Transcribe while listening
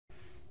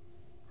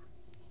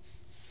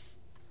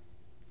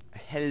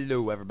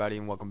Hello everybody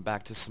and welcome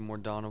back to some more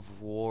Dawn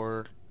of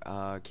War,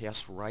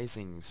 Chaos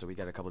Rising. So we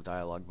got a couple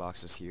dialogue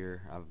boxes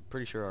here. I'm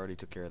pretty sure I already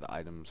took care of the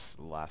items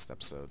last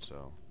episode,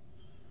 so...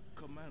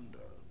 Commander,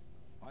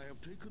 I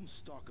have taken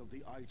stock of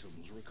the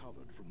items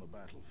recovered from the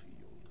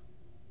battlefield.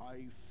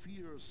 I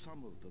fear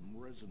some of them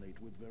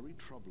resonate with very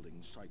troubling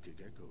psychic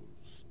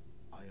echoes.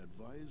 I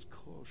advise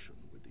caution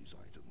with these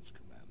items,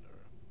 Commander.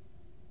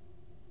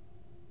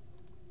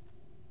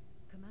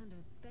 Commander,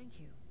 thank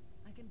you.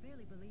 I can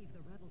barely believe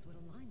the rebels would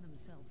align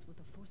themselves with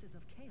the forces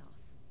of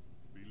chaos.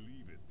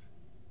 Believe it.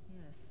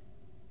 Yes.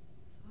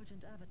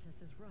 Sergeant Avitus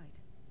is right.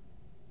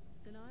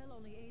 Denial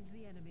only aids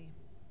the enemy.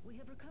 We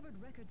have recovered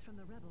records from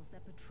the rebels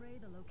that betray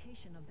the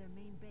location of their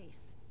main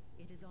base.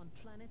 It is on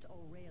planet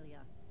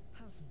Aurelia.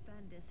 House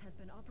Vandis has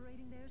been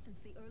operating there since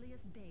the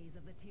earliest days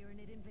of the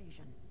Tyranid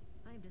invasion.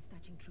 I am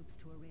dispatching troops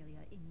to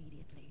Aurelia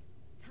immediately.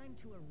 Time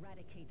to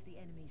eradicate the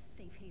enemy's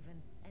safe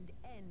haven and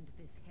end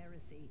this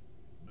heresy.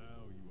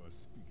 Now you are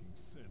speaking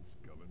sense,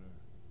 Governor.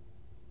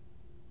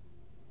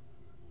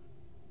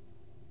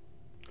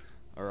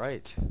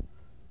 Alright.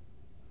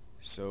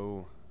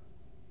 So...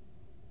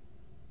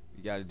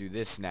 we gotta do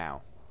this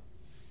now.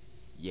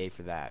 Yay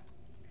for that.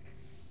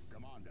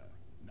 Commander,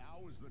 now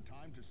is the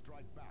time to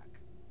strike back.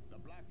 The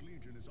Black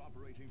Legion is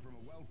operating from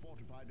a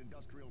well-fortified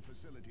industrial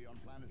facility on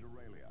planet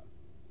Aurelia.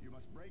 You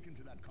must break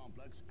into that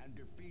complex and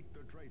defeat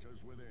the traitors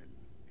within.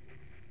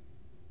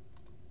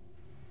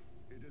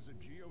 It is a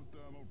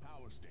geothermal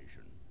power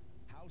station.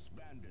 House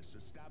Vandis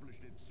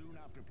established it soon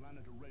after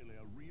planet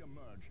Aurelia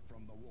re-emerged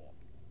from the warp.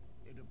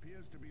 It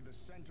appears to be the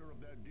center of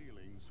their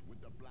dealings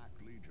with the Black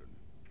Legion.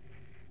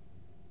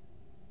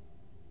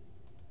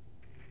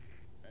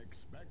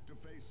 Expect to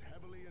face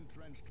heavily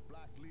entrenched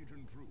Black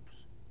Legion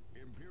troops.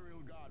 Imperial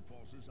Guard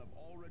forces have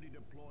already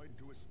deployed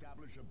to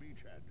establish a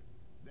beachhead.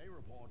 They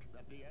report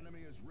that the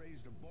enemy has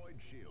raised a void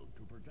shield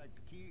to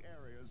protect key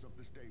areas of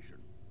the station.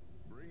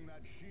 Bring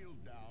that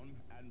shield down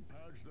and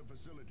purge the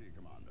facility,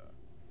 Commander.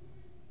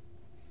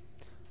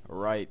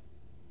 Alright.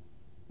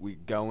 We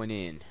going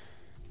in.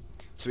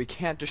 So we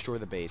can't destroy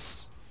the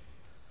base.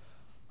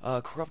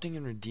 Corrupting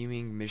and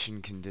redeeming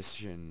mission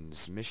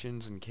conditions.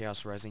 Missions in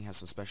Chaos Rising have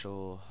some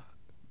special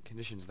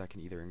conditions that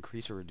can either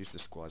increase or reduce the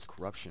squad's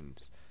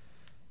corruptions.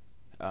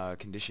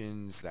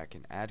 Conditions that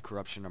can add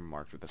corruption are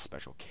marked with a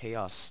special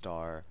Chaos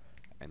Star,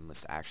 and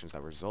list actions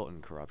that result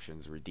in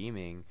corruptions.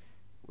 Redeeming,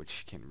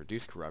 which can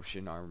reduce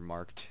corruption, are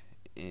marked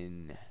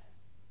in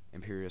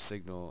Imperial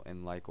Signal,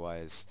 and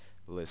likewise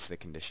list the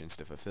conditions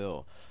to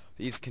fulfill.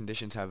 These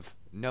conditions have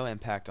no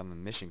impact on the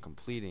mission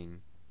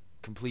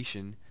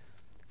completion.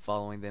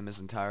 Following them is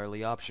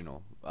entirely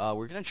optional.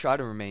 We're gonna try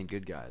to remain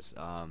good guys.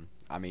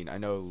 I mean, I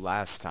know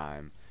last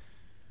time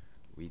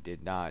we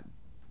did not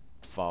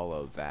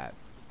follow that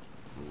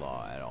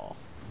law at all.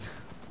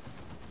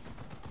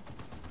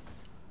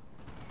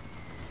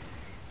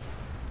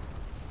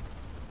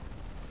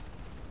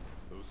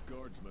 Those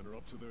guardsmen are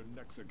up to their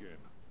necks again.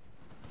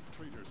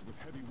 Traitors with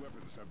heavy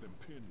weapons have them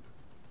pinned.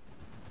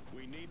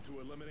 We need to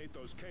eliminate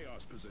those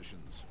chaos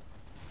positions.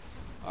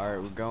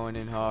 Alright, we're going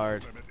in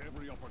hard. Them at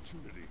every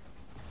opportunity.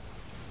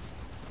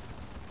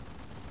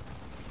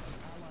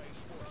 Allies'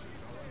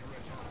 forces are under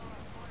attack.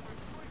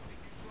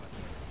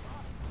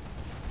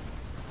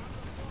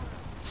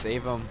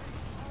 Save them.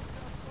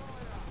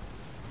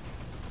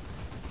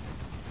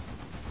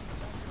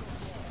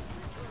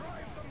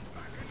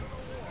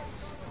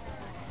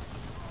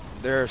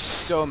 There are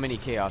so many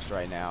chaos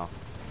right now.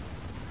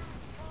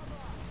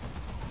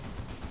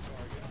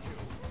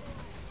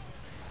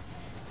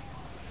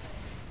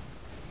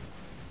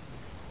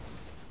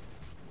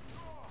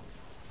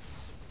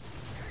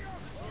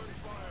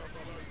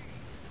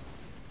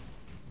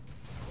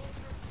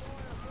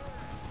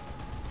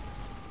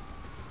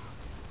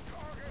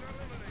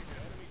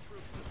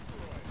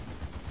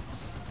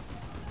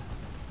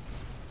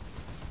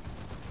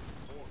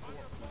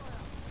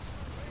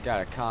 Got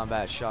a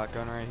combat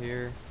shotgun right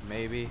here,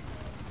 maybe.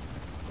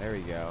 There we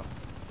go.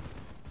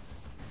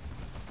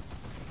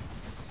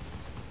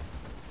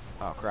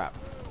 Oh crap.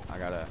 I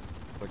gotta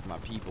click my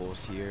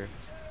peoples here.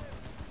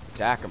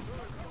 Attack them.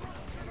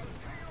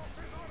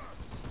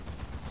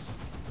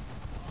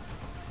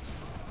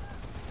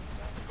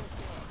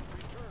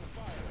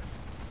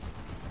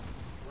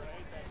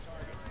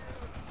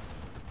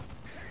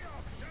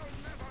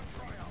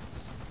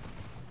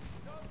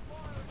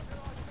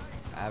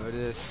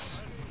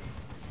 Avitus,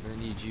 I'm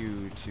gonna need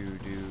you to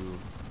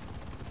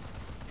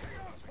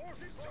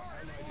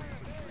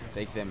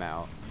take them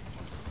out.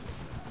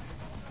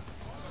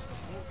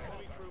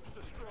 Enemy troops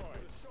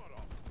destroyed.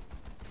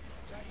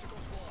 Tactical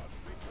squad,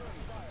 return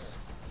fire.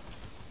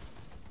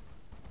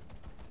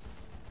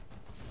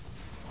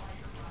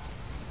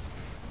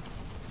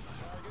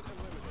 Target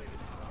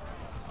eliminated.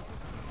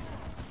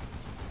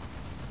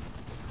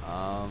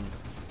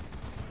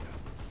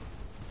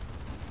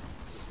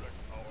 Direct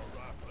our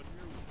wrath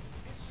anew.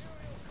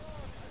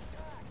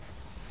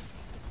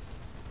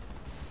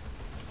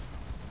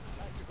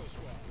 Tactical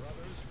squad,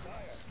 brothers,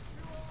 fire.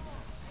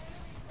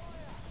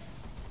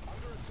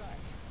 Under attack.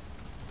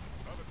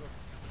 Avitus,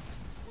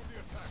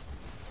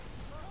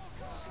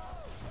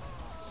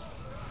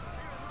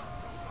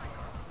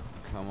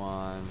 Come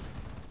on.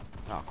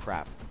 Oh,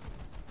 crap.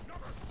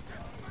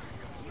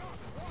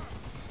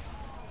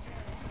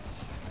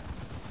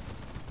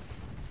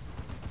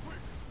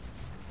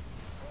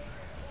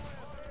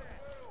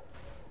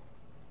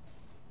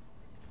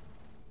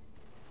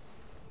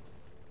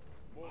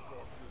 More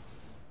corpses.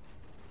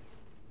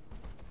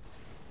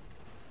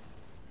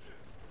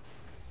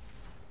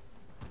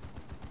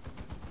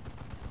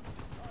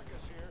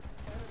 Tarkus here.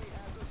 Enemy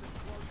has us in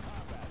close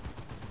combat.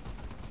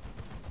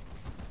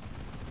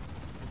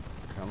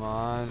 Come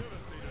on.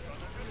 Devastated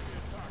under enemy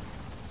attack.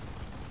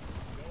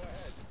 Go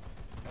ahead.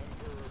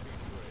 Emperor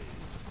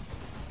betrayed.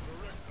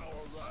 Direct our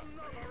wrath.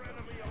 Another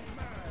enemy of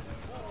man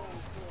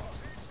falls to us.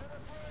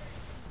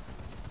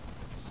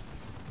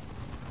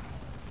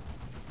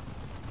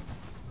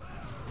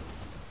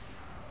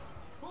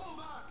 Pull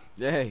back!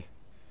 Yay.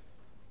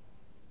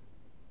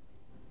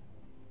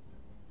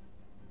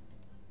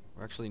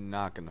 We're actually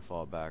not gonna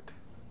fall back.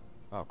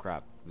 Oh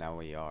crap, now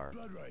we are.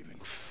 Blood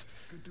Ravens.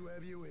 Good to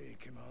have you here,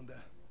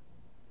 Commander.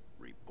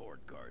 Report,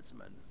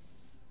 Guardsman.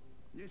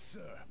 Yes,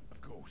 sir,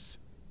 of course.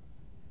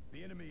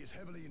 The enemy is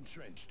heavily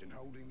entrenched and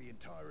holding the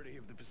entirety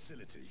of the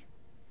facility.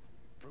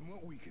 From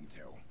what we can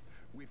tell,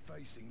 we're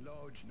facing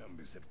large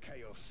numbers of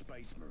Chaos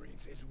Space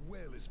Marines as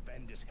well as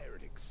Vandus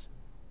heretics.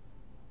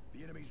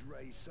 The enemy's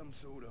raised some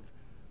sort of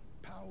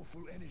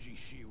powerful energy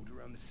shield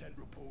around the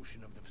central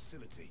portion of the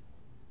facility.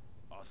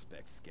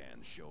 Auspex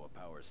scans show a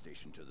power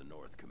station to the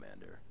north,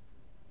 Commander.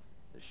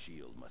 The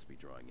shield must be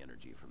drawing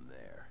energy from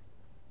there.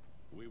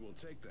 We will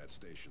take that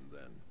station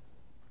then.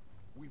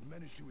 We've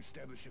managed to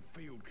establish a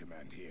field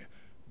command here,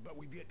 but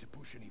we've yet to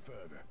push any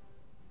further.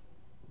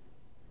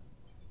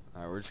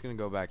 Alright, we're just gonna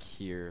go back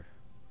here.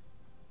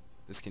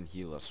 This can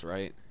heal us,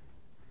 right?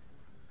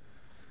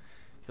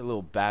 Get a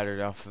little battered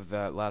off of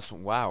that last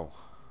one. Wow.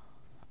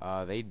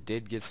 They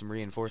did get some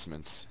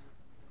reinforcements.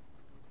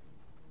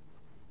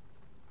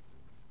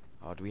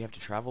 Oh, do we have to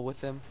travel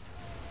with them?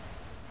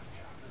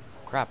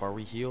 Crap, are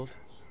we healed?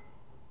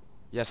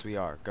 Yes, we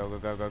are. Go, go,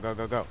 go, go, go,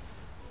 go, go.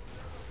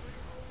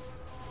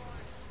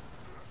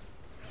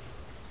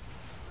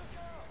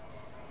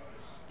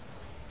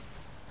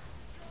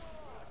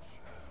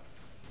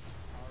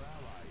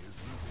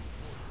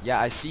 Yeah,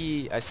 I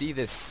see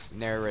this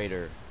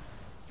narrator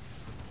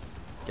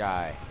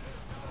guy.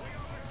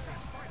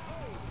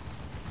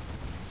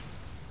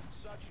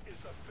 Such is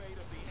the fate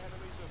of the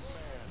enemies of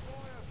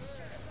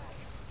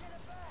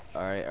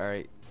man. Alright,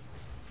 alright.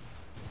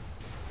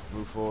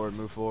 Move forward,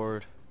 move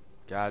forward.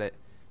 Got it.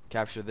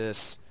 Capture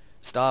this.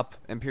 Stop,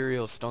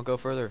 Imperials. Don't go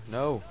further.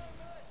 No.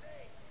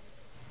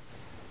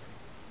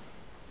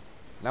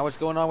 Now what's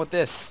going on with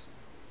this?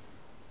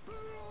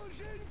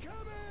 Barrage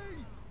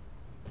incoming!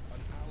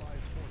 An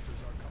ally's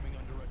forces are coming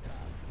under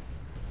attack.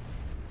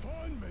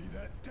 Find me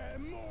that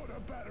damn mortar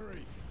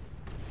battery!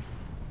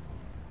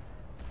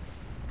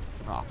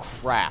 Oh,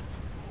 crap.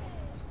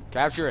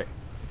 Capture it.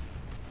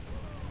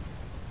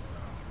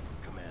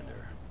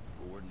 Commander,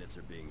 coordinates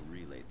are being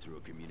relayed through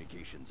a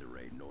communications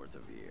array north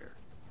of here.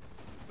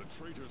 The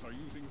traitors are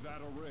using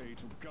that array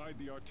to guide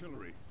the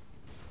artillery.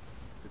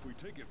 If we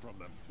take it from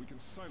them, we can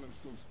silence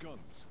those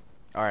guns.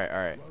 Alright,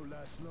 alright. Won't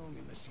last long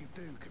unless you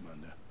do,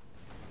 Commander.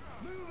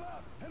 Move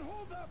up and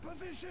hold that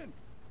position!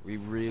 We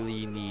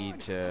really need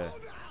to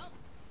Hold up!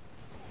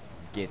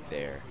 get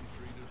there.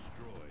 Infantry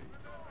destroyed.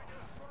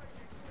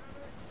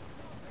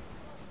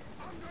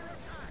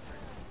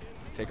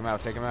 Take him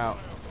out, take him out.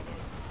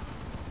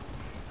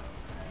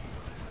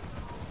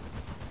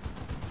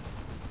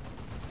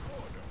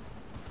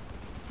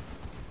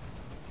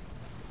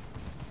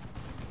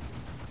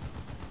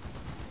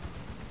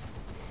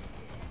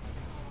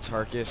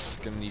 Tarkus,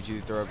 gonna need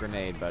you to throw a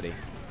grenade, buddy.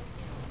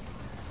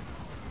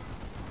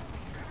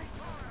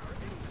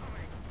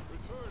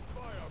 Return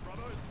fire,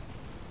 brothers!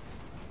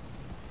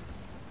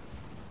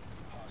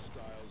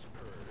 Hostiles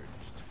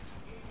purged.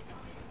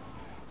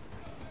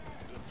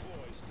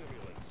 Deploy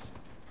stimulants.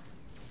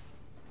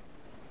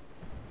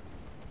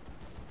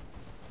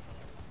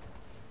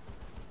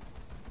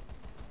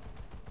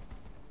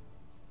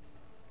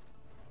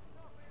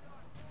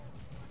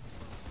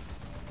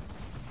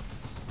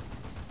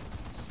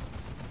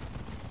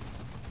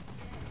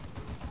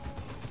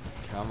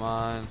 Come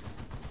on.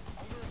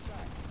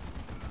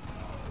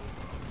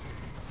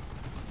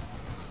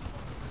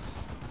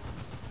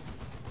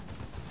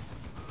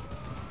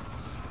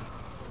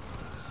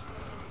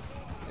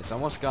 It's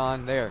almost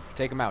gone. There.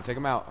 Take him out. Take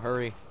him out.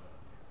 Hurry.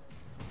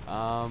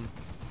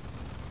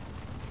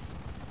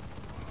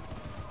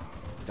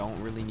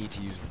 Don't really need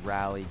to use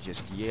rally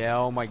just yet.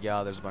 Oh my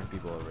god, there's a bunch of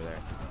people over there.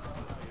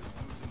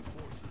 Losing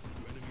forces to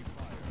enemy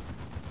fire.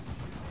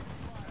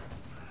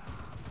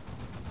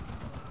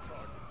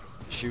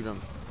 Shoot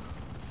him.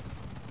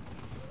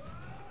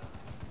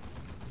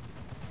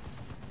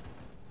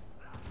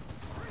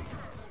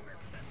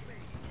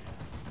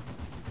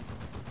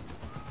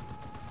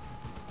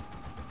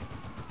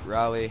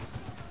 Rally.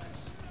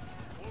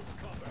 Close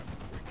combat.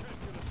 We can't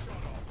get a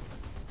shot off.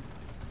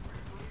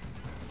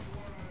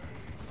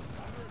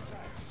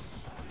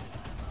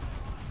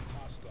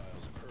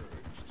 Hostiles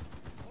purged.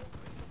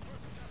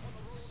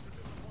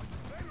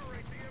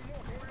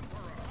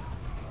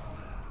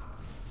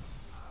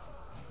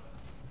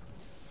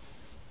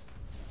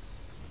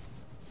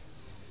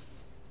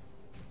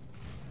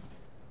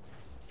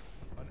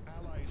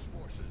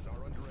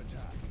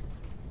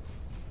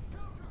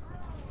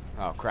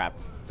 Oh crap,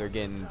 they're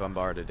getting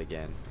bombarded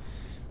again.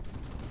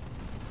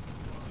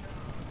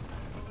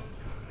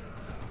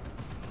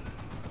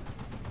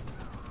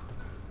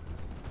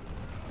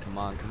 Come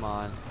on, come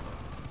on.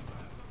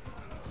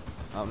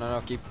 Oh no,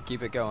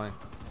 keep it going.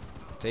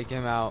 Take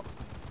him out.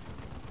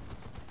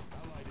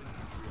 Allied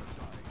infantry are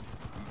dying.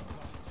 We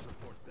must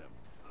support them.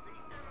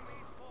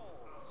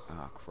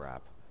 Oh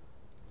crap.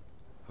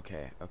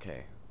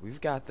 Okay, we've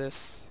got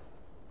this.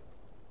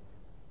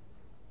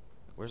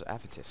 Where's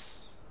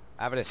Avitus?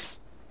 Avitus,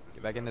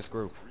 get back in this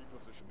group.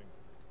 Repositioning.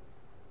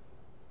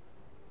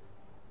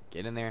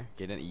 Get in there.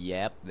 Get in.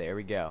 Yep, there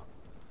we go.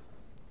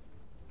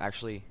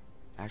 Actually,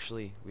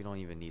 we don't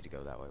even need to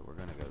go that way. We're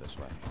gonna go this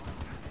way.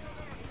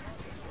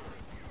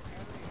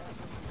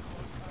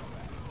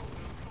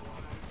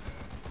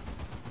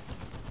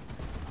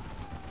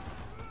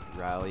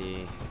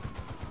 Rally.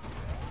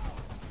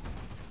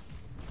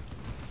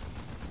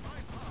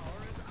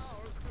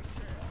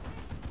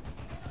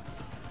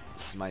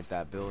 Smite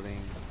that building.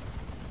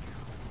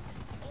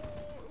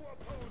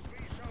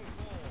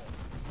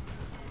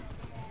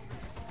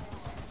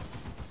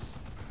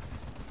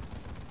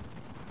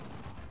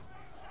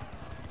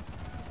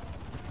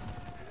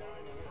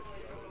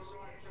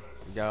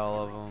 We got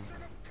all of them.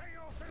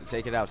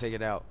 Take it out, take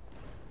it out.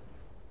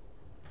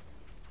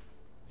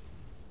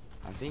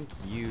 I think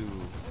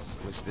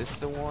was this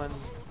the one?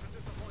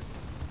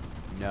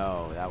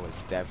 No, that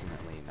was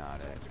definitely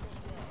not it.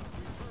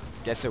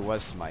 Guess it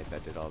was Smite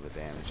that did all the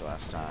damage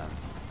last time.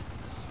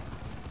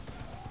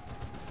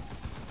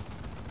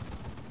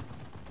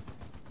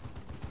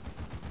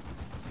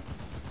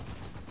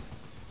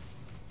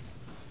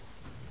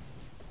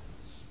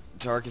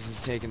 Tarkus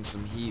is taking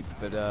some heat,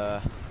 but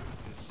I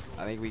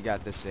think we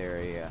got this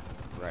area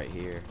right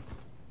here.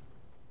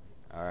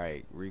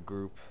 Alright,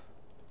 regroup.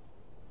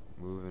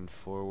 Moving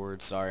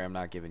forward. Sorry I'm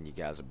not giving you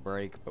guys a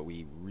break, but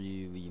we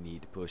really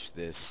need to push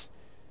this.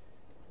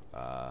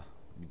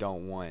 We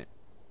don't want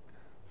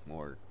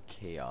more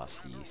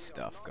chaos-y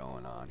stuff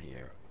going on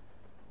here.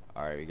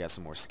 Alright, we got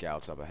some more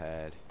scouts up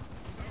ahead.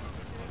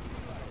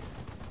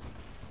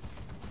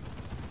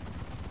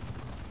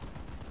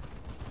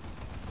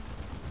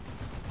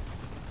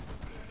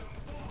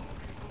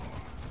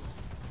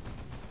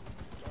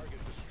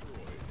 Target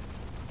destroyed.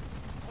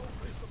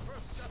 Hope is the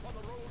first step on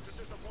the road to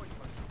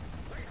disappointment.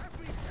 They have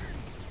me pinned.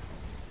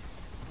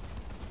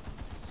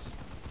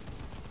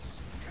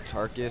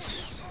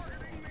 Tarkus.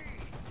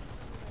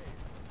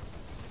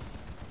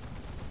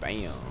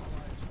 Bam.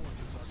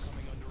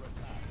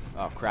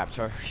 Oh crap,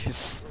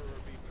 Tarkus.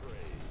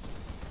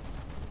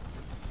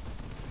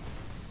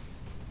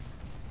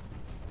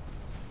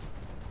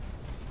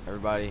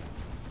 Everybody.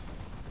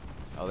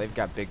 Oh, they've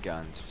got big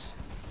guns.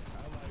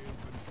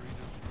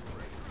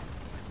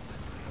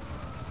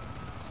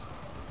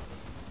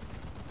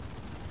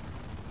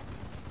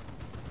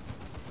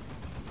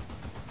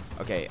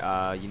 Okay,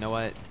 you know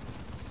what?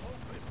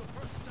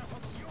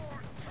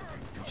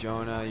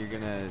 Jonah, you're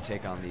gonna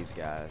take on these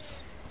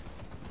guys.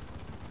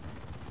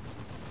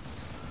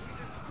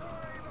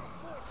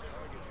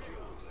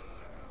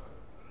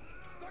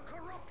 The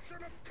corruption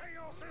of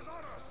chaos is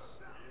on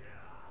us.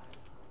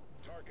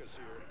 Tarkus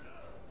here.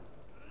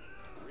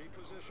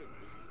 Reposition.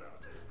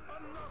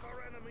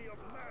 Another enemy of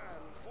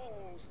man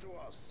falls to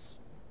us.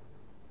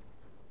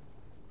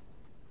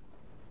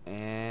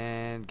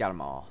 And got them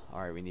all.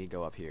 Alright, we need to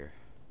go up here.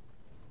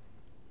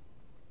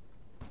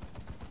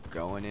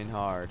 Going in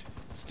hard.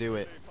 Let's do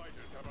it.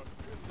 Fighters have us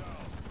pinned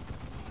down.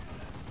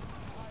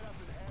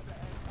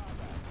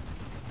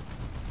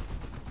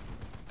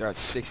 They're at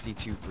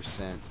 62%. The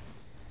traitor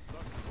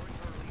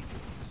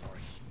legions are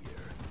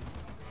here.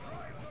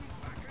 Drive them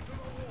back into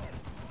the war.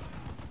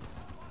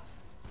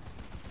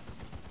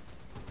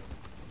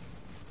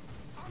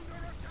 Under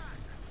attack.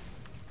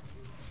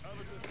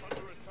 Avitus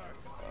under attack.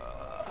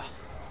 Our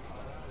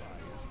ally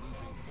is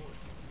losing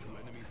forces to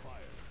enemy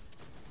fire.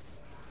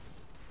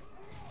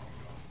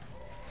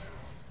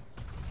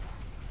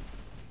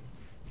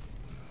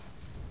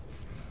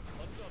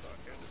 Another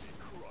enemy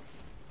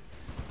crushed.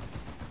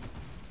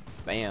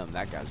 Bam,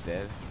 that guy's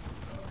dead.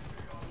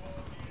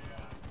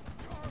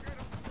 Target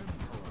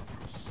Emperor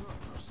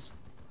Berserkers.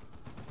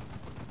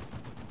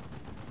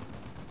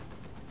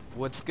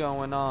 What's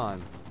going on?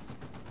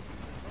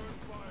 Return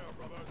fire,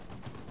 brother.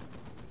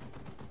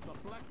 The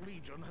Black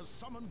Legion has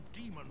summoned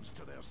demons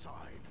to their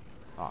side.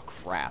 Oh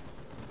crap.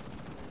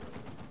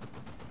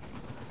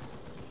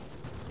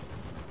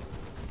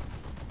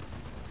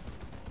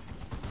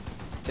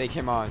 Take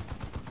him on.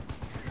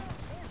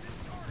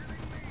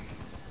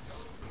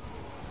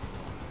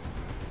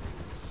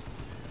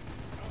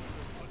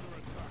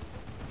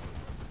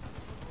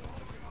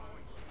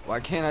 Why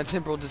can't I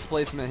temporal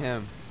displacement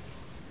him?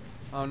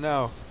 Oh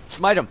no.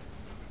 Smite him!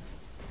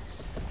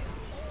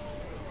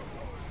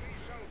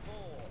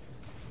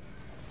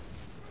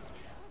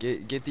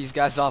 Get these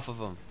guys off of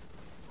him.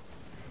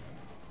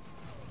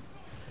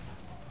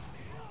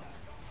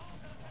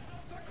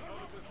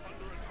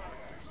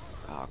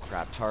 Oh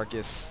crap,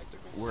 Tarkus.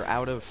 We're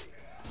out of...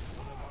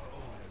 One of our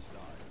own has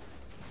died.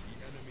 The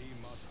enemy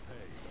must pay.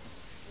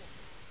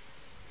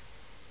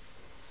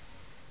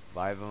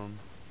 Revive him.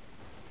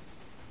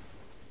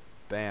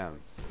 Bam.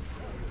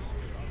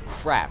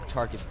 Crap,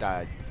 Tarkus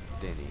died,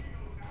 didn't he?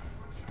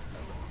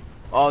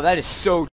 Oh, that is so